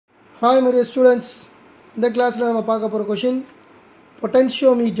Hi my dear students, in the class we will talk about a question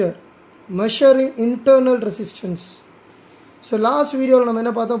potentiometer measuring internal resistance. So last video we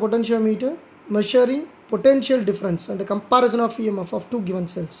will talk about potentiometer measuring potential difference and the comparison of EMF of two given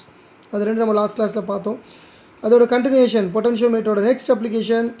cells. That's what we last class பார்த்தோம். அதோட continuation potentiometer next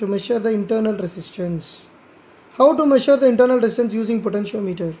application to measure the internal resistance. How to measure the internal resistance using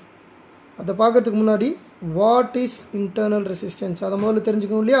potentiometer? அதை பார்க்கிறதுக்கு முன்னாடி what is internal resistance அதை முதல்ல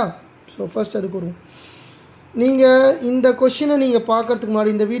தெரிஞ்சுக்கணும் இல்லையா? So first அதுக்கு வரும். நீங்கள் இந்த கொஷினை நீங்கள் பார்க்குறதுக்கு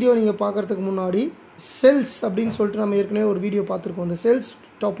முன்னாடி இந்த வீடியோ நீங்கள் பார்க்குறதுக்கு முன்னாடி செல்ஸ் அப்படின்னு சொல்லிட்டு நம்ம ஏற்கனவே ஒரு வீடியோ பார்த்துருக்கோம். இந்த cells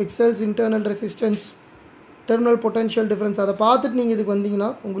topic cells internal resistance terminal potential difference அதை பார்த்துட்டு நீங்கள் இதுக்கு வந்தீங்கன்னா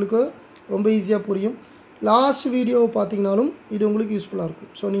உங்களுக்கு ரொம்ப ஈஸியாக புரியும். லாஸ்ட் வீடியோவை பார்த்தீங்கனாலும் இது உங்களுக்கு யூஸ்ஃபுல்லாக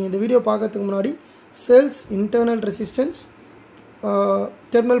இருக்கும். ஸோ நீங்கள் இந்த வீடியோ பார்க்கறதுக்கு முன்னாடி cells internal resistance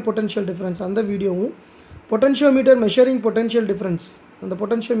terminal potential difference அந்த வீடியோவும் பொட்டன்ஷியோமீட்டர் மெஷரிங் பொட்டன்ஷியல் டிஃப்ரென்ஸ் அந்த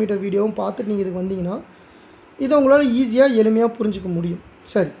பொட்டன்ஷியோமீட்டர் வீடியோவும் பார்த்துட்டு நீங்கள் இதுக்கு வந்தீங்கன்னா இதை உங்களால் ஈஸியாக எளிமையாக புரிஞ்சிக்க முடியும்.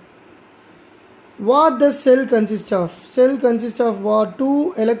 சரி, what the sell consist of? Sell consist of what? 2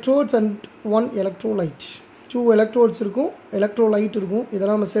 electrodes and 1 electrolyte. 2 electrodes இருக்கும், electrolyte இருக்கும்.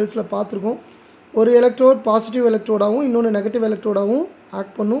 இதெல்லாம் நம்ம செல்ஸில் பார்த்துருக்கோம். ஒரு எலக்ட்ரோட் பாசிட்டிவ் எலக்ட்ரோடாகவும் இன்னொன்று நெகட்டிவ் எலக்ட்ரோடாகவும்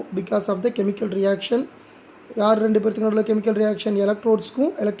ஆக்ட் பண்ணும் because of the chemical reaction. யார் ரெண்டு பேர்த்துக்கு நடுவில் கெமிக்கல் ரியாக்ஷன்?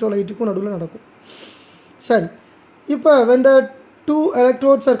 எலக்ட்ரோட்ஸ்க்கும் எலக்ட்ரோலைட்டுக்கும் நடுவில் நடக்கும். சரி, இப்போ when the 2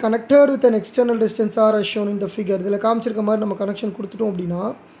 electrodes are connected with an external resistance are as shown in the figure. இதில் காமிச்சிருக்க மாதிரி நம்ம கனெக்ஷன் கொடுத்துட்டோம் அப்படின்னா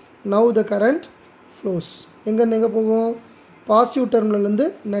now the current flows. எங்கேருந்து எங்கே போகும்? பாசிட்டிவ் டெர்மினல்லேருந்து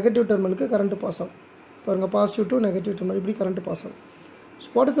நெகட்டிவ் டெர்மினலுக்கு கரண்ட் பாஸ் ஆகும். பாருங்கள், பாசிட்டிவ் டு நெகட்டிவ் டெர்மினல் இப்படி கரண்ட் பாஸ் ஆகும். So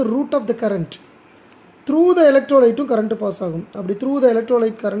what is the root of the current? Through the எலக்ட்ரோலைட்டும் current pass ஆகும். அப்படி through the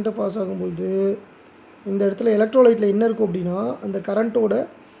electrolyte current pass ஆகும்போது இந்த இடத்துல எலக்ட்ரோலைட்டில் என்ன இருக்கும் அப்படின்னா அந்த கரண்ட்டோட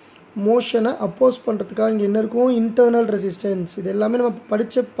மோஷனை அப்போஸ் பண்ணுறதுக்காக இங்கே என்ன இருக்கும்? Internal resistance. இது எல்லாமே நம்ம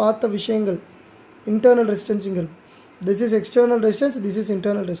பார்த்த விஷயங்கள். இன்டர்னல் ரெசிஸ்டன்ஸ் இங்கே இருக்கும். This is external resistance, this is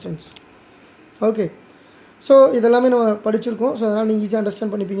internal resistance. Okay, so இதெல்லாமே நம்ம படிச்சிருக்கோம். ஸோ அதனால் நீங்கள் ஈஸியாக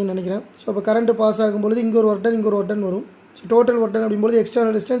அண்டர்ஸ்டாண்ட் பண்ணிப்பீங்கன்னு நினைக்கிறேன். ஸோ இப்போ கரண்ட் பாஸ் ஆகும்பொழுது இங்கே ஒரு ஒர்டன் இங்கே ஒரு ஒர்டன் வரும். ஸோ டோட்டல் ஒர்டன் அப்படிங்கும்போது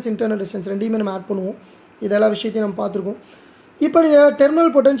எக்ஸ்டர்னல் ரெசிஸ்டன்ஸ் இன்டர்னல் ரெசிஸ்டன்ஸ் ரெண்டையுமே நம்ம ஆட் பண்ணுவோம். இதெல்லாம் விஷயத்தையும் நம்ம பார்த்துருக்கோம். இப்போ நீங்கள்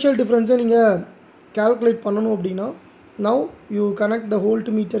டெர்மினல் பொட்டன்ஷியல் டிஃப்ரென்ஸை நீங்கள் கால்குலேட் பண்ணணும் அப்படின்னா now you connect the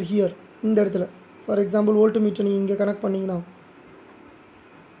voltmeter here இந்த இடத்துல. ஃபார் எக்ஸாம்பிள் வோல்ட்மீட்டர் நீங்கள் இங்கே கனெக்ட் பண்ணிங்கன்னா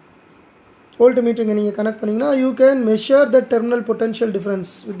வோல்ட்மீட்டர் இங்கே நீங்கள் கனெக்ட் பண்ணிங்கன்னா you can measure the terminal potential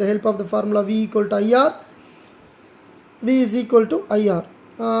difference with the help of the formula V equal to IR. V is equal to IR.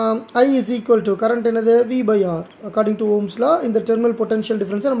 I is equal to current என்னது? V by R. according to Ohm's law இந்த terminal potential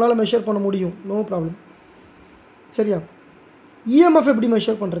difference நம்மளால் measure பண்ண முடியும். No problem. சரியா? EMF எப்படி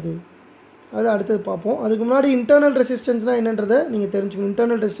measure பண்ணுறது அது அடுத்தது பார்ப்போம். அதுக்கு முன்னாடி இன்டர்னல் ரெசிஸ்டன்ஸ்னால் என்னன்றதை நீங்கள் தெரிஞ்சுக்கணும்.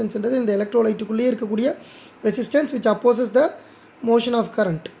 இன்டர்னல் ரெசிஸ்டன்ஸ்ன்றது இந்த எலக்ட்ரோலைட்டுக்குள்ளேயே இருக்கக்கூடிய resistance which opposes the motion of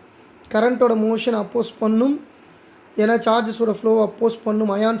current. கரண்ட்டோட motion அப்போஸ் பண்ணும், ஏன்னா சார்ஜஸோட ஃப்ளோ அப்போஸ்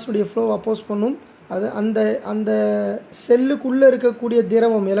பண்ணும், அயான்ஸுடைய ஃப்ளோ அப்போஸ் பண்ணும். அது அந்த அந்த செல்லுக்குள்ளே இருக்கக்கூடிய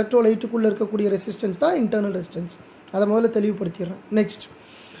திரவம் எலக்ட்ரோலைட்டுக்குள்ளே இருக்கக்கூடிய ரெசிஸ்டன்ஸ் தான் இன்டர்னல் ரெசிஸ்டன்ஸ். அதை முதல்ல தெளிவுபடுத்திடுறேன். Next,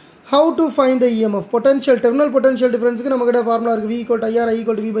 how to find the EMF? potential terminal potential difference க்கு நம்மகிட்ட ஃபார்முலா இருக்குது. V equal to IR, I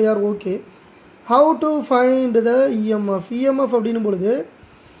equal to V by R. Okay, how to find the EMF? EMF அப்படின்னும் பொழுது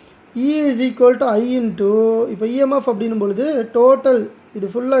E is equal to I into, இப்போ EMF அப்படின்னும் பொழுது total இது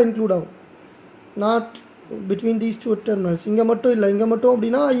ஃபுல்லாக இன்க்ளூட் ஆகும், not between these two terminals. இங்கே மட்டும் இல்லை, இங்கே மட்டும்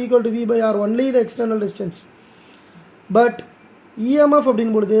அப்படின்னா I equal to V by R only the external resistance. But EMF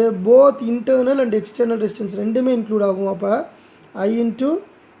அப்படின்னும் பொழுது both internal and external resistance ரெண்டுமே இன்க்ளூட் ஆகும். அப்போ I into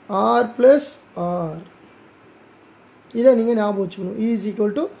R plus R இதை நீங்கள் ஞாபகம் வச்சுக்கணும். E is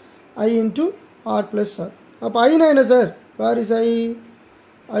equal to I into R plus R. அப்போ ஐனா என்ன சார்? Where is I?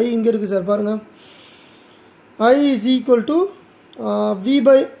 ஐ இங்கே இருக்குது சார், பாருங்கள். I is equal to V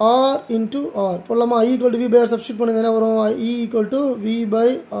by R into R போடலாமா? I equal to V by R substitute பண்ணுங்க, என்ன வரும்? E equal to V by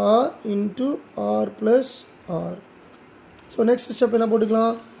R into R plus R. So next step என்ன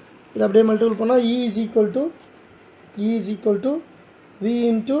போட்டுக்கலாம்? இதை அப்படியே மல்டிபிள் பண்ணால் E is equal to V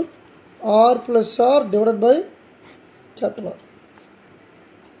into R plus R divided by capital R.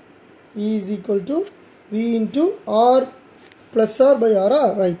 E is equal to V into R plus R by R.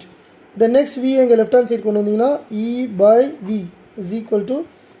 Right. The next V எங்கள் left hand side கொண்டு வந்தீங்கன்னா E by V is equal to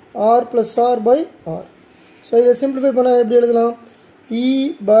R plus R by R. So இதை simplify பண்ண எப்படி எழுதலாம்? E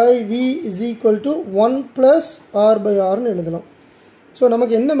by V is equal to 1 plus R by Rன்னு எழுதலாம். So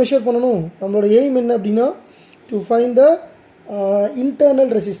நமக்கு என்ன மெஷர் பண்ணணும்? நம்மளோட எய்ம் என்ன அப்படின்னா to find the internal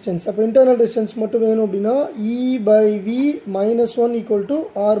resistance. அப்போ internal resistance மட்டும் வேணும் அப்படின்னா E by V minus 1 equal to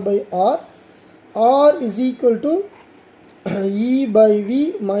R by R. R is equal to E by V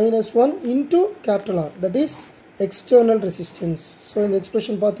minus 1 into capital R. That is external resistance. So in the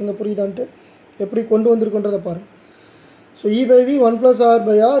expression பாத்தீங்க புரியுதான்ட்டு எப்படி கொண்டு வந்திருக்குன்றத பாருங்க. So E by V 1 plus R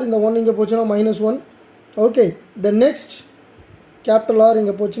by R, இந்த 1 இங்க போச்சுனா -1. Okay, the next capital R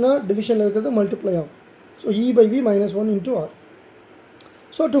இங்க போச்சுனா division இருக்கிறது multiply ஆகும். So E by V -1 into R.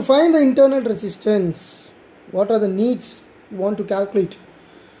 So to find the internal resistance, what are the needs you want to calculate?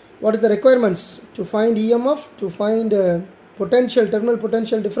 What is the requirements to find EMF, to find potential, terminal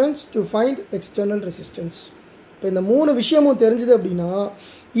potential difference, to find external resistance? இப்போ இந்த மூணு விஷயமும் தெரிஞ்சது அப்படின்னா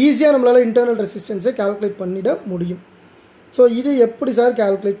ஈஸியாக நம்மளால் internal ரெசிஸ்டன்ஸை calculate பண்ணிட முடியும். ஸோ இது எப்படி சார்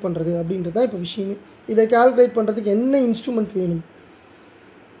கால்குலேட் பண்ணுறது அப்படின்றது தான் இப்போ விஷயமே. இதை கால்குலேட் பண்ணுறதுக்கு என்ன இன்ஸ்ட்ருமெண்ட் வேணும்,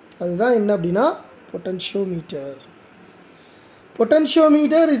 அதுதான் என்ன அப்படின்னா potentiometer.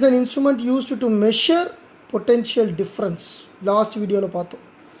 Potentiometer is an instrument used to measure potential difference. Last video la paathom.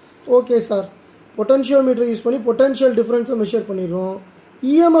 Okay sir, potentiometer use panni potential difference measure பண்ணிரோம்.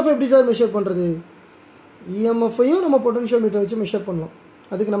 EMF எப்படி சார் மெஷர் பண்றது? EMF ஐயும் நம்ம potentiometer வச்சு மெஷர் பண்ணலாம்.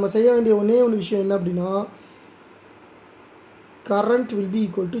 அதுக்கு நம்ம செய்ய வேண்டிய ஒரே ஒரு விஷயம் என்ன அப்படினா current will be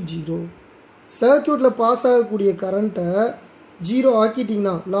equal to 0. சர்க்யூட்ல pass ஆகக்கூடிய கரண்ட்டை 0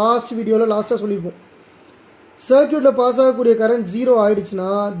 ஆக்கிட்டீங்கன்னா லாஸ்ட் வீடியோல லாஸ்டா சொல்லிருப்போம். சர்க்யூட்ல பாஸ் ஆகக்கூடிய current 0 ஆயிடுச்சுனா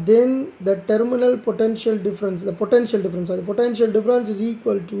then the terminal potential difference, the potential difference is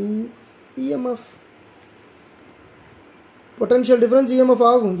equal to EMF. Potential difference EMF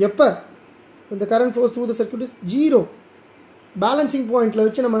ஆகும் எப்ப when the current flows through the circuit is 0. balancing pointல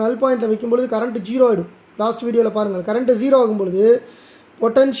வச்சு நம்ம null pointல வைக்கும் பொழுது current 0 ஆயிடும். லாஸ்ட் வீடியோல பாருங்க, current 0 ஆகும் பொழுது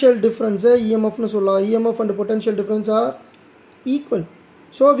potential difference EMF னு சொல்லலாம். EMF and potential difference are equal.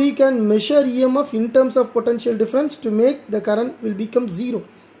 So we can measure EMF in terms of potential difference to make the current will become 0.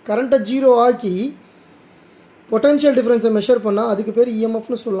 Current 0 ஆக்கி potential difference measure பண்ணா அதுக்கு பேர் EMF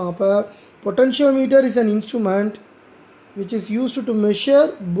னு சொல்லலாம். அப்ப potentiometer is an instrument which is used to measure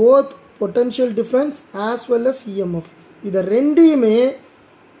both potential difference as well as EMF. இத ரெண்டையுமே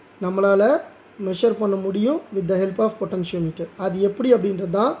நம்மளால measure பண்ண முடியும் with the help of potentiometer. அது எப்படி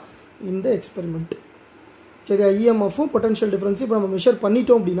அப்படின்றது தான் இந்த எக்ஸ்பெரிமெண்ட். சரியா, EMF potential difference இப்போ நம்ம மெஷர்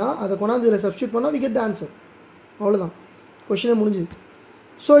பண்ணிட்டோம் அப்படின்னா அதை கொண்டாந்து இதில் சப்ஸ்டியூட் பண்ணால் we get the answer. அவ்வளோதான், கொஷினே முடிஞ்சுது.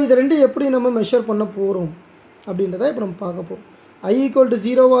 ஸோ இது ரெண்டு எப்படி நம்ம மெஷர் பண்ண போகிறோம் அப்படின்றத இப்போ நம்ம பார்க்க போகிறோம். I equal to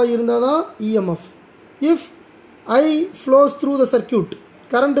 0 இருந்தால் தான் EMF. If I flows through the circuit,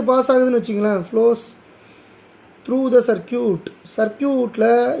 current pass ஆகுதுன்னு வச்சுங்களேன், flows through the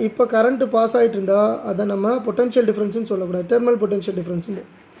சர்க்யூட்டில் இப்போ கரண்ட் பாஸ் ஆகிட்டு இருந்தால் அதை நம்ம பொட்டன்ஷியல் டிஃப்ரென்ஸ்னு சொல்லக்கூடாது, terminal potential டிஃப்ரென்ஸ்னு.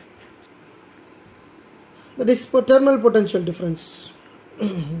 That is terminal potential difference.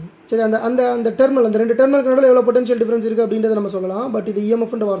 சரி, அந்த டெர்மினல், அந்த ரெண்டு டெர்மினலுக்கு நடுவில் எவ்வளோ பொட்டன்ஷியல் டிஃப்ரென்ஸ் இருக்குது அப்படின்றத நம்ம சொல்லலாம். பட் இது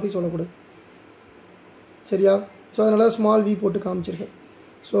EMFன்ற வார்த்தை சொல்லக்கூடாது. சரியா, ஸோ அதனால் ஸ்மால் v போட்டு காமிச்சிருக்கேன்.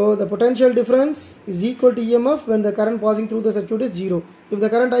 So the potential difference is equal to EMF when the current passing through the circuit is 0. If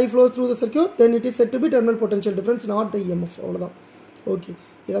the current I flows through the circuit, then it is said to be terminal potential difference, not the EMF. அவ்வளோதான். Okay,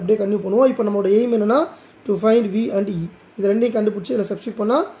 இது அப்படியே continue பண்ணுவோம். இப்போ நம்மளோட aim என்னென்னா to find V and E. இது ரெண்டையும் கண்டுபிடிச்சி இதில் சப்ஸ்டியூட்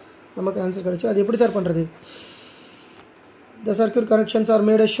பண்ணால் நமக்கு ஆன்சர் கிடைச்சு. அது எப்படி சார் பண்ணுறது? The circuit connections are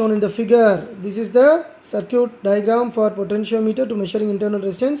made as shown in the figure. This is the circuit diagram for potentiometer to measuring internal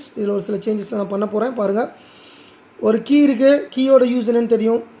resistance. இதில் ஒரு சில சேஞ்சஸ்லாம் நான் பண்ண போகிறேன் பாருங்கள். ஒரு கீ இருக்குது, கீயோட யூஸ் என்னன்னு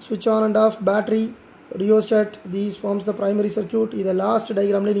தெரியும். ஸ்விட்ச் on and half, battery, rheostat, these forms the primary circuit. இதை லாஸ்ட்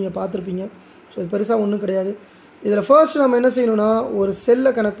டயக்ராம்லேயே நீங்கள் பார்த்துருப்பீங்க. ஸோ இது பெருசாக ஒன்றும் கிடையாது. இதில் ஃபர்ஸ்ட் நம்ம என்ன செய்யணும்னா ஒரு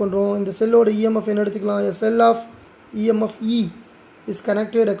செல்லை கனெக்ட் பண்ணுறோம். இந்த செல்லோட EMF என்ன எடுத்துக்கலாம், a cell of EMF E is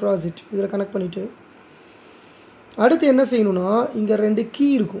connected across it. இதில் கனெக்ட் பண்ணிவிட்டு அடுத்து என்ன செய்யணும்னா இங்கே ரெண்டு கீ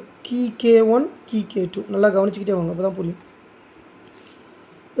இருக்கும், கீ K1, கீ K2. நல்லா கவனிச்சுக்கிட்டே வாங்க, அப்போ தான் புரியும்.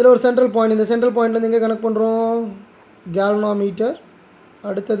 இதில் ஒரு சென்ட்ரல் பாயிண்ட், இந்த சென்ட்ரல் பாயிண்ட்லேருந்து எங்கே கனெக்ட் பண்ணுறோம், galvanometer.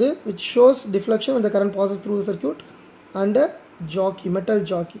 அடுத்தது which shows deflection when the current passes through the circuit, and a jockey, metal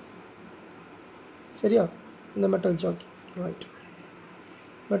jockey. சரியா, இந்த metal jockey, right.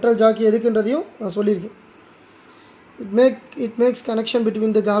 metal jockey எதுக்குன்றதையும் நான் சொல்லியிருக்கேன். It makes connection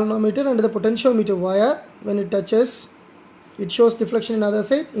between the galvanometer and the potentiometer wire. When it touches, it shows deflection in other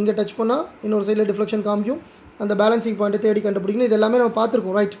side. இங்கே touch பண்ணால் இன்னொரு சைடில் deflection காமிக்கும். அந்த பேலன்சிங் பாயிண்ட்டை தேடி கண்டுபிடிக்கணும். இது எல்லாமே நம்ம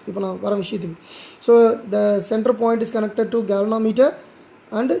பார்த்துருக்கோம், ரைட். இப்போ நான் வர விஷயத்துக்கு, so the centre point is connected to galvanometer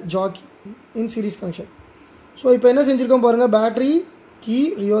and Jackie in series connection. So இப்போ என்ன செஞ்சுருக்கோம் பாருங்கள், பேட்டரி, கீ,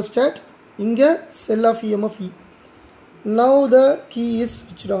 ரியோஸ்டாட், இங்கே செல் of EMF E. Now the key is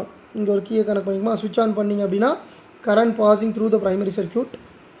switched on. இங்கே ஒரு கீயை கனெக்ட் பண்ணிக்குமா, ஸ்விட்ச் ஆன் பண்ணிங்க அப்படின்னா current passing through the primary circuit.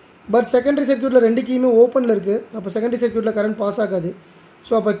 But secondary சர்க்யூட்டில் ரெண்டு கீயுமே ஓப்பனில் இருக்குது. அப்போ செகண்டரி சர்க்யூட்டில் கரண்ட் பாஸ் ஆகாது.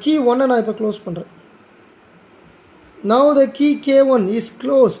 ஸோ அப்போ கீ 1 நான் இப்போ க்ளோஸ் பண்ணுறேன். now the key K1 is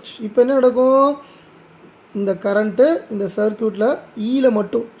closed. இப்போ என்ன நடக்கும், இந்த கரண்ட்டு இந்த சர்க்யூட்டில் ஈயில்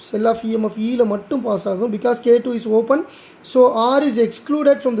மட்டும், செல் ஆஃப் EMF ஈயில் மட்டும் பாஸ் ஆகும். Because K2 is open, so R is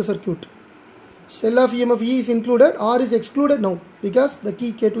excluded from the circuit. cell of EMF E is included or is excluded now because the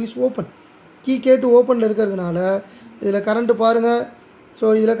key K2 is open. Key K2 open இருக்கிறதுனால இதில் current பாருங்கள். So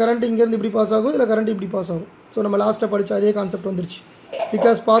இதில் current இங்கேருந்து இப்படி pass ஆகும், இதில் current இப்படி pass ஆகும். ஸோ நம்ம லாஸ்ட்டாக படித்த அதே கான்செப்ட் வந்துருச்சு.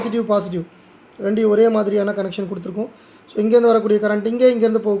 பிகாஸ் பாசிட்டிவ் ரெண்டையும் ஒரே மாதிரியான கனெக்ஷன் கொடுத்துருக்கோம். ஸோ இங்கேருந்து வரக்கூடிய கரண்ட் இங்கே,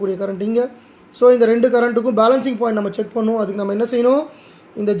 இங்கேருந்து போகக்கூடிய கரண்ட் இங்கே. ஸோ இந்த ரெண்டு கரண்ட்டுக்கும் பேலன்சிங் பாயிண்ட் நம்ம செக் பண்ணணும். அதுக்கு நம்ம என்ன செய்யணும்,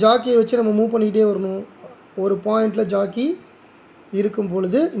 இந்த ஜாக்கியை வச்சு நம்ம மூவ் பண்ணிக்கிட்டே வரணும். ஒரு பாயிண்டில் ஜாக்கி இருக்கும்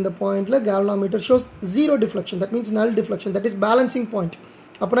பொழுது இந்த பாயிண்டில் galvanometer shows 0 deflection, that means நல் deflection, that is balancing point.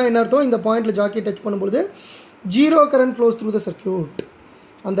 அப்படின்னா என்ன அர்த்தம், இந்த பாயிண்டில் ஜாக்கி டச் பண்ணும்பொழுது 0 current flows through the circuit.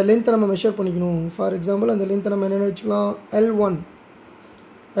 அந்த லென்த்தை நம்ம மெஷர் பண்ணிக்கணும். ஃபார் எக்ஸாம்பிள் அந்த லென்த்தை நம்ம என்ன வச்சுக்கலாம்,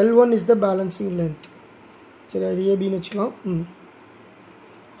 L1 is the balancing length. சரி, அது ஏபின்னு வச்சுக்கலாம்.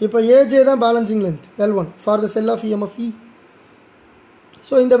 இப்போ ஏஜே தான் balancing length L1 for the sell of EMF E.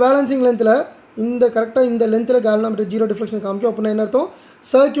 So இந்த பேலன்சிங் லென்த்தில் இந்த கரெக்டாக இந்த லென்த்தில் கேல்வனோமீட்டர் 0 டிஃப்ளெக்ஷன் காமிக்கும். அப்படின்னா என்ன அர்த்தம்,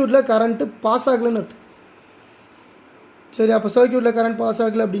 சர்க்யூட்டில் கரண்ட்டு பாஸ் ஆகலைன்னு அர்த்தம். சரி, அப்போ சர்க்யூட்டில் கரண்ட் பாஸ்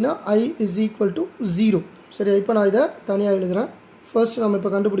ஆகலை அப்படின்னா I is equal to 0. சரி, இப்போ நான் இதை தனியாக எழுதுகிறேன். ஃபர்ஸ்ட் நம்ம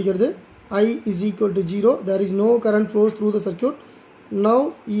இப்போ கண்டுபிடிக்கிறது I is equal to 0. There is no current flows through the circuit. Now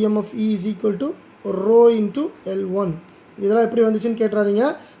EMF E is equal to rho into L1. இதெல்லாம் எப்படி வந்துச்சுன்னு கேட்டுறாதீங்க,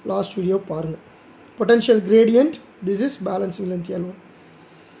 லாஸ்ட் வீடியோ பாருங்கள். Potential gradient, this is balancing length L1.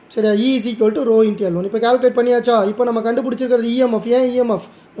 சரியா, E is equal to rho into L1. இப்போ calculate பண்ணியாச்சா? இப்போ நம்ம கண்டுபிடிச்சிருக்கிறது EMF. ஏன் EMF?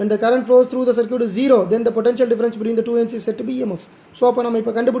 when the current flows through the circuit is 0, then the potential difference between the two ends is said to be EMF. So அப்போ நம்ம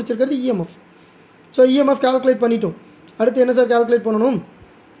இப்போ கண்டுபிடிச்சிருக்கிறது EMF. So EMF calculate பண்ணிட்டோம். அடுத்து என்ன சார் கால்குலேட் பண்ணணும்?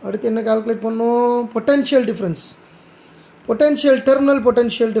 அடுத்து என்ன கால்குலேட் பண்ணணும்? Potential difference, terminal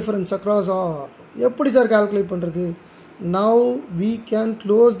potential difference across R. எப்படி சார் கால்குலேட் பண்ணுறது? now we can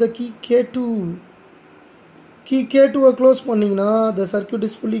close the key K2. Key K2 close பண்ணிங்கன்னா the circuit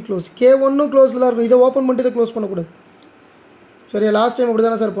is fully closed. K1 க்ளோஸில் தான் இருக்கும். இதை ஓப்பன் பண்ணிட்டு இதை க்ளோஸ் பண்ணக்கூடாது. சரியா, லாஸ்ட் டைம் அப்படி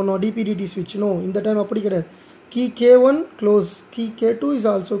தானே சார் பண்ணோம், DPDT switch. நோ, இந்த டைம் அப்படி கிடையாது. Key K1 close, key K2 is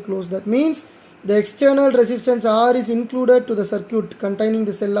also closed. That means the external resistance R is included to the circuit containing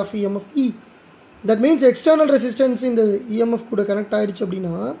the cell of EMF E. That means external resistance in the EMF கூட connect ஆகிடுச்சு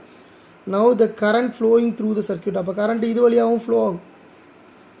அப்படின்னா now the current flowing through the circuit. அப்போ current இது வழியாகவும் flow ஆகும்.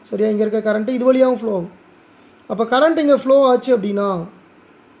 சரியா, இங்கே இருக்க கரண்ட்டு இது வழியாகவும் ஃப்ளோ ஆகும். அப்போ கரண்ட் இங்கே ஃப்ளோ ஆச்சு அப்படின்னா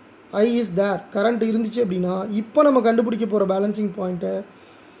I is there, கரண்ட் இருந்துச்சு அப்படின்னா இப்போ நம்ம கண்டுபிடிக்க போகிற பேலன்சிங் பாயிண்ட்டை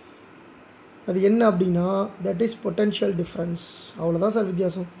அது என்ன அப்படின்னா தட் இஸ் பொட்டன்ஷியல் டிஃப்ரென்ஸ். அவ்வளோதான் சார்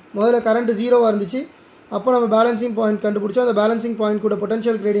வித்தியாசம். முதல்ல கரண்ட் 0வாக இருந்துச்சு, அப்போ நம்ம பேலன்சிங் பாயிண்ட் கண்டுபிடிச்சோம். அந்த பேலன்சிங் பாயிண்ட் கூட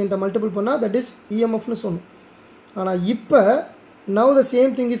பொட்டன்ஷியல் கிரேடியண்ட்டை மல்டிபிள் பண்ணால் தட் இஸ் EMFனு சொன்னோம். ஆனால் இப்போ now the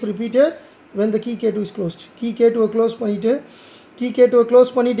same thing is repeated when the key K2 is closed. key K2 close பண்ணிவிட்டு க்ளோஸ்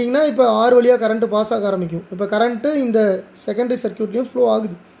பண்ணிட்டீங்கன்னா இப்போ ஆறு வழியாக கரண்ட்டு பாஸ் ஆக ஆரம்பிக்கும். இப்போ கரண்ட்டு இந்த செகண்டரி சர்க்யூட்லேயும் ஃப்ளோ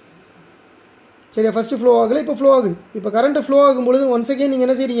ஆகுது. சரியா, ஃபஸ்ட்டு ஃப்ளோ ஆகலை, இப்போ ஃப்ளோ ஆகுது. இப்போ கரண்ட்டு ஃப்ளோ ஆகும்பொழுது ஒன்ஸ் அகெயின் நீங்கள்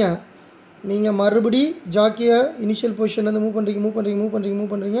என்ன செய்கிறீங்க, நீங்கள் மறுபடி ஜாக்கியை இனிஷியல் பொசிஷன்லேருந்து மூவ்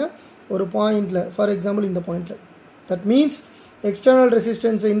பண்ணுறீங்க ஒரு பாயிண்டில். ஃபார் எக்ஸாம்பிள் இந்த பாயிண்டில். தட் மீன்ஸ் எக்ஸ்டர்னல்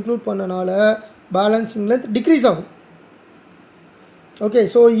ரெசிஸ்டன்ஸை இன்க்ளூட் பண்ணனால பேலன்சிங் லென்த் டிக்ரீஸ் ஆகும். ஓகே,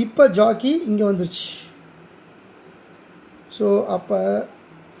 ஸோ இப்போ ஜாக்கி இங்கே வந்துருச்சு. ஸோ அப்போ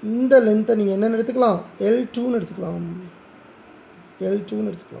இந்த லென்த்தை நீங்கள் என்னென்னு எடுத்துக்கலாம், L2ன்னு எடுத்துக்கலாம்.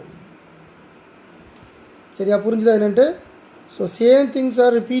 சரியா, புரிஞ்சுதா என்னன்ட்டு? So same things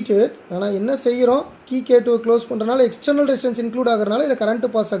are repeated. ஆனால் என்ன செய்கிறோம், கீ K2 க்ளோஸ் பண்ணுறதுனால எக்ஸ்டர்னல் ரெசிஸ்டன்ஸ் இன்க்ளூட் ஆகிறதுனால இதில் கரண்ட்டு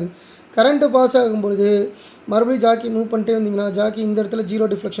பாஸ் ஆகுது. கரண்ட்டு பாஸ் ஆகும்பொழுது மறுபடியும் ஜாக்கி மூவ் பண்ணிட்டே வந்தீங்கன்னா ஜாக்கி இந்த இடத்துல 0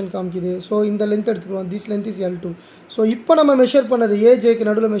 டிஃப்ளெக்ஷன் காமிக்குது. ஸோ இந்த லென்த் எடுத்துக்கலாம், this length is L2. So இப்போ நம்ம மெஷர் பண்ணது ஏஜேக்கு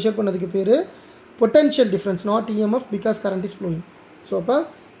நடுவில் மெஷர் பண்ணதுக்கு பேர் potential difference, not EMF, because current is flowing. So அப்போ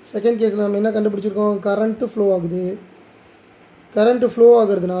செகண்ட் கேஸில் நம்ம என்ன கண்டுபிடிச்சிருக்கோம், கரண்ட்டு ஃப்ளோ ஆகுது. கரண்ட்டு ஃப்ளோ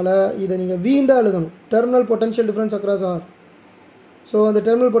ஆகிறதுனால இதை நீங்கள் V தான் எழுதணும், terminal potential difference across R. So அந்த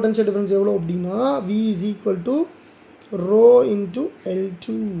டெர்மினல் பொட்டன்ஷியல் டிஃப்ரென்ஸ் எவ்வளோ அப்படின்னா V is equal to rho into L2.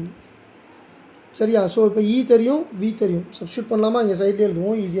 சரியா, ஸோ இப்போ E தெரியும், V தெரியும், சப்ஸ்டியூட் பண்ணலாமா, இங்கே சைட்லேயே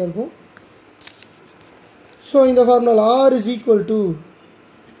எழுதுவோம், ஈஸியாக இருக்கும். ஸோ இந்த formula R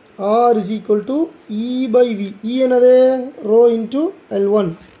is equal to E by V. E என்னது, rho into L1.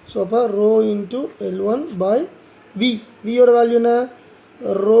 ஸோ அப்போ rho into L1 by V. V யோட வேல்யூ என்ன,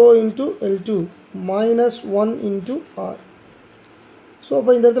 rho into L2 minus 1 into R. So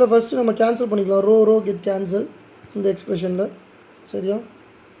அப்போ இந்த இடத்துல ஃபஸ்ட்டு நம்ம கேன்சல் பண்ணிக்கலாம், ரோ கெட் கேன்சல் இந்த எக்ஸ்பிரஷனில். சரியா,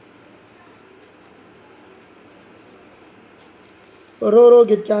 rho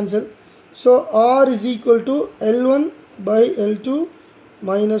get cancel. So R is equal to L1 by L2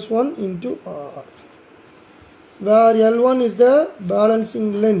 minus 1 into R, where L1 is the balancing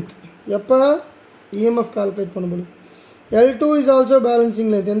length. எப்போ EMF calculate பண்ணும்போது L2 is also balancing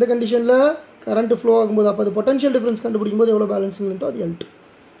length. எந்த கண்டிஷனில், current flow ஆகும்போது. அப்போ அது potential difference கண்டுபிடிக்கும் போது எவ்வளோ பேலன்சிங் லென்த்தோ அது L2.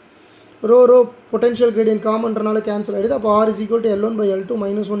 Row potential gradient காமன்றனால cancel ஆகிடுது. அப்போ R is equal to L1 by L2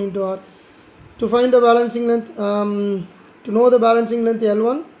 minus 1 into R. To find the balancing length, to know the balancing length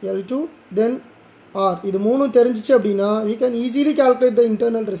L1, L2, then R. இது மூணும் தெரிஞ்சிச்சு அப்படின்னா we can easily calculate the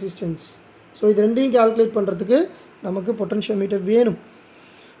internal resistance. So இது ரெண்டையும் calculate பண்ணுறதுக்கு நமக்கு potentiometer வேணும்.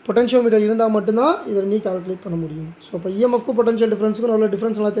 Potentiometer இருந்தால் மட்டும்தான் இதை ரெண்டையும் கால்குலேட் பண்ண முடியும். ஸோ இப்போ இஎம்எஃப்க்கு பொட்டன்ஷியல் டிஃப்ரென்ஸுக்கும் நல்ல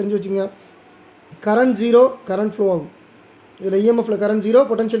டிஃப்ரென்ஸ் எல்லாம் தெரிஞ்சு வச்சுங்க. கரண்ட் 0, கரண்ட் ஃப்ளோ ஆகும். இதில் இஎம்எஃப்ல கரண்ட் 0,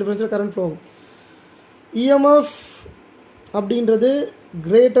 பொட்டன்ஷியல் டிஃப்ரென்ஸில் கரண்ட் ஃப்ளோ ஆகும். இஎம்எஃப் அப்படின்றது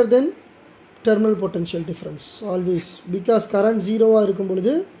greater than terminal potential difference always, because current 0 இருக்கும்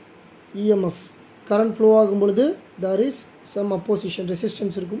பொழுது EMF current flow ஆகும் பொழுது there is some opposition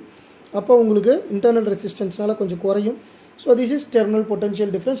resistance இருக்கும். அப்போ உங்களுக்கு internal resistanceனால கொஞ்சம் குறையும். So this is terminal potential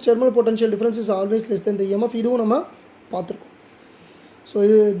difference. Terminal potential difference is always less than the EMF. இதுவும் நம்ம பார்த்துருக்கோம். ஸோ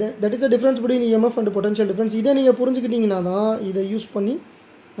இது that is the difference between EMF and potential difference. இதை நீங்கள் புரிஞ்சுக்கிட்டீங்கன்னா தான் இதை யூஸ் பண்ணி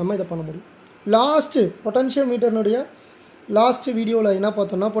நம்ம இதை பண்ண முடியும். லாஸ்ட்டு பொட்டன்ஷியோமீட்டர்னுடைய லாஸ்ட் வீடியோவில் என்ன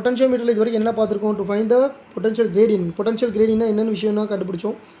பார்த்தோம்னா பொட்டன்ஷியோமீட்டரில் இது வரைக்கும் என்ன பார்த்துருக்கோம்? To find the potential gradient. Potential கிரேடியன்ட்னா என்னென்ன விஷயம்னா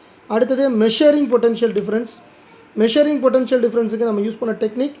கண்டுபிடிச்சோம். அடுத்தது measuring potential difference. Measuring potential டிஃப்ரென்ஸுக்கு நம்ம யூஸ் பண்ண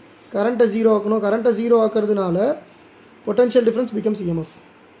டெக்னிக் கரண்ட்டை 0 ஆக்கணும். கரண்ட்டை 0 ஆக்கிறதுனால potential difference becomes EMF.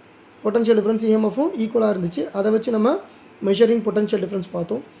 Potential difference EMFும் ஈக்குவலாக இருந்துச்சு. அதை வச்சு நம்ம மெஷரிங் பொட்டன்ஷியல் டிஃப்ரென்ஸ்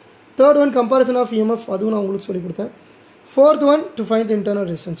பார்த்தோம். Third one comparison of EMF, அதுவும் நான் உங்களுக்கு சொல்லிக் கொடுத்தேன். Fourth one to find the internal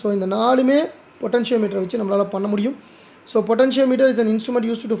resistance. So இந்த நாலுமே பொட்டன்ஷியோமீட்டரை வச்சு நம்மளால் பண்ண முடியும். So potentiometer is an instrument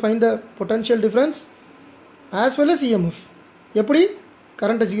used to find the potential difference as well as EMF. எப்படி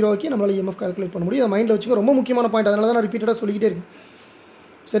கரண்ட்டை 0 ஆக்கி நம்மளால் EMF கால்குலேட் பண்ண முடியும். அதை மைண்டில் வச்சுக்க. ரொம்ப முக்கியமான பாயிண்ட், அதனால தான் நான் ரிப்பீட்டடாக சொல்லிக்கிட்டே இருக்கேன்.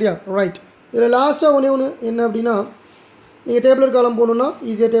 சரியா? ரைட். இதில் லாஸ்ட்டாக ஒன்று என்ன அப்படின்னா, நீங்கள் டேபிளர் காலம் போகணுன்னா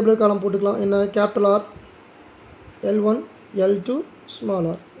ஈஸியாக டேபிளர் காலம் போட்டுக்கலாம். என்ன? Capital R, L1, L2, small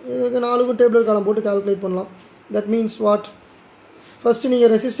r. இதுக்கு 4க்கும் டேபிளர் காலம் போட்டு கால்குலேட் பண்ணலாம். That means what? ஃபஸ்ட்டு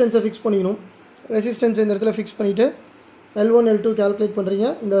நீங்கள் ரெசிஸ்டன்ஸை ஃபிக்ஸ் பண்ணிக்கணும். ரெசிஸ்டன்ஸ் இந்த இடத்துல ஃபிக்ஸ் பண்ணிவிட்டு L1, L2 கால்குலேட் பண்ணுறீங்க.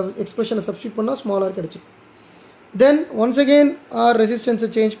 இந்த எக்ஸ்பிரஷனை சப்ஸ்டியூட் பண்ணால் ஸ்மால் r கிடச்சிடும். தென் ஒன்ஸ் அகெயின் R ரெசிஸ்டன்ஸை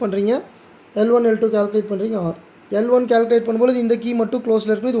சேஞ்ச் பண்ணுறீங்க. L1, L2 கால்குலேட் பண்ணுறீங்க. R L1 கால்குலேட் பண்ணும்போது இந்த கீ மட்டும்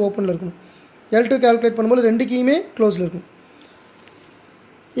க்ளோஸில் இருக்கணும், இது ஓப்பனில் இருக்கணும். L2 கால்குலேட் பண்ணும்போது ரெண்டு கீயுமே க்ளோஸில் இருக்கும்.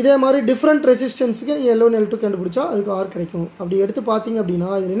 இதே மாதிரி டிஃப்ரெண்ட் ரெசிஸ்டன்ஸுக்கு L1, L2 கண்டுபிடிச்சா அதுக்கு R கிடைக்கும். அப்படி எடுத்து பார்த்தீங்க அப்படின்னா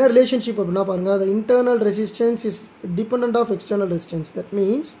இதில் என்ன ரிலேஷன்ஷிப் அப்படின்னா பாருங்கள், அது internal resistance is depend of external resistance. That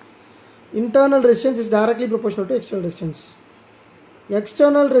means internal resistance is directly proportional to external resistance.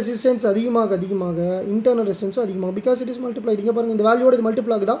 External resistance அதிகமாக internal resistance அதிகமாக, because it is multiplied. இங்கே பாருங்கள், இந்த வேல்யூவோட இது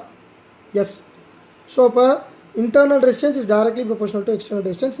மல்டிப்ளை ஆகுதா? எஸ். ஸோ அப்போ internal resistance is directly proportional to external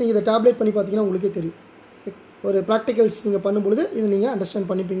resistance. நீங்கள் இதை டேப்லெட் பண்ணி பார்த்தீங்கன்னா உங்களுக்கே தெரியும். ஒரு ப்ராக்டிகல்ஸ் நீங்கள் பண்ணும்பொழுது இது நீங்கள் அண்டர்ஸ்டாண்ட்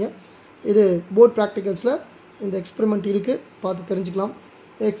பண்ணிப்பீங்க. இது போர்ட் ப்ராக்டிகல்ஸில் இந்த எக்ஸ்பெரிமெண்ட் இருக்குது, பார்த்து தெரிஞ்சுக்கலாம்.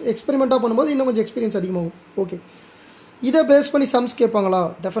 எக்ஸ்பெரிமெண்ட்டாக பண்ணும்போது இன்னும் கொஞ்சம் எக்ஸ்பீரியன்ஸ் அதிகமாகும். ஓகே, இதை பேஸ் பண்ணி சம்ஸ் கேட்பாங்களா?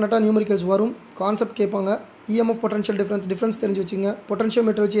 டெஃபினட்டாக நியூமரிக்கல்ஸ் வரும். கான்செப்ட் கேட்பாங்க. EMF பொட்டன்ஷியல் டிஃப்ரென்ஸ் தெரிஞ்சு வச்சுங்க.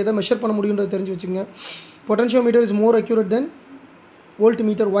 பொட்டன்ஷியோமீட்டர் வச்சு எதை மெஷர் பண்ண முடியுன்றது தெரிஞ்சு வச்சுங்க. Potentiometer is more accurate then volt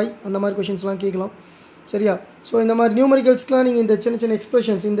metre Y, அந்த மாதிரி கொஷின்ஸ்லாம் கேட்கலாம். சரியா? ஸோ இந்த மாதிரி நியூமரிக்கல்ஸ்க்குலாம் நீங்கள் இந்த சின்ன சின்ன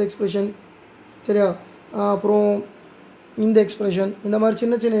எக்ஸ்பிரஷன்ஸ், இந்த எக்ஸ்பிரஷன், சரியா, அப்புறம் இந்த எக்ஸ்பிரஷன், இந்த மாதிரி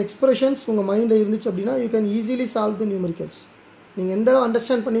சின்ன சின்ன எக்ஸ்பிரஷன்ஸ் உங்கள் மைண்டில் இருந்துச்சு அப்படின்னா you can easily solve the numericals. நீங்கள் எந்த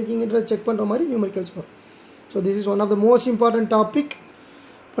அண்டர்ஸ்டாண்ட் பண்ணியிருக்கீங்கன்றதை செக் பண்ணுற மாதிரி நியூமரிக்கல்ஸ் வரும். So this is one of the most important topic,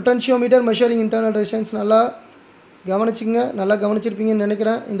 potentiometer measuring internal resistance. நல்லா கவனிச்சிருப்பீங்கன்னு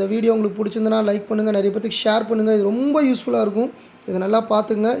நினைக்கிறேன். இந்த வீடியோ உங்களுக்கு பிடிச்சிருந்தனா லைக் பண்ணுங்கள், நிறைய பேருக்கு ஷேர் பண்ணுங்கள். இது ரொம்ப யூஸ்ஃபுல்லாக இருக்கும். இதை நல்லா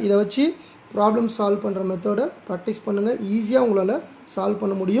பார்த்துங்க. இதை வச்சு ப்ராப்ளம் சால்வ் பண்ணுற மெத்தடை ப்ராக்டிஸ் பண்ணுங்கள். ஈஸியாக உங்களால் சால்வ்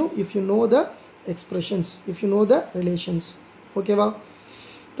பண்ண முடியும் if you know the expressions, if you know the relations. ஓகேவா?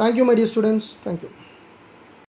 Thank you my dear students. Thank you.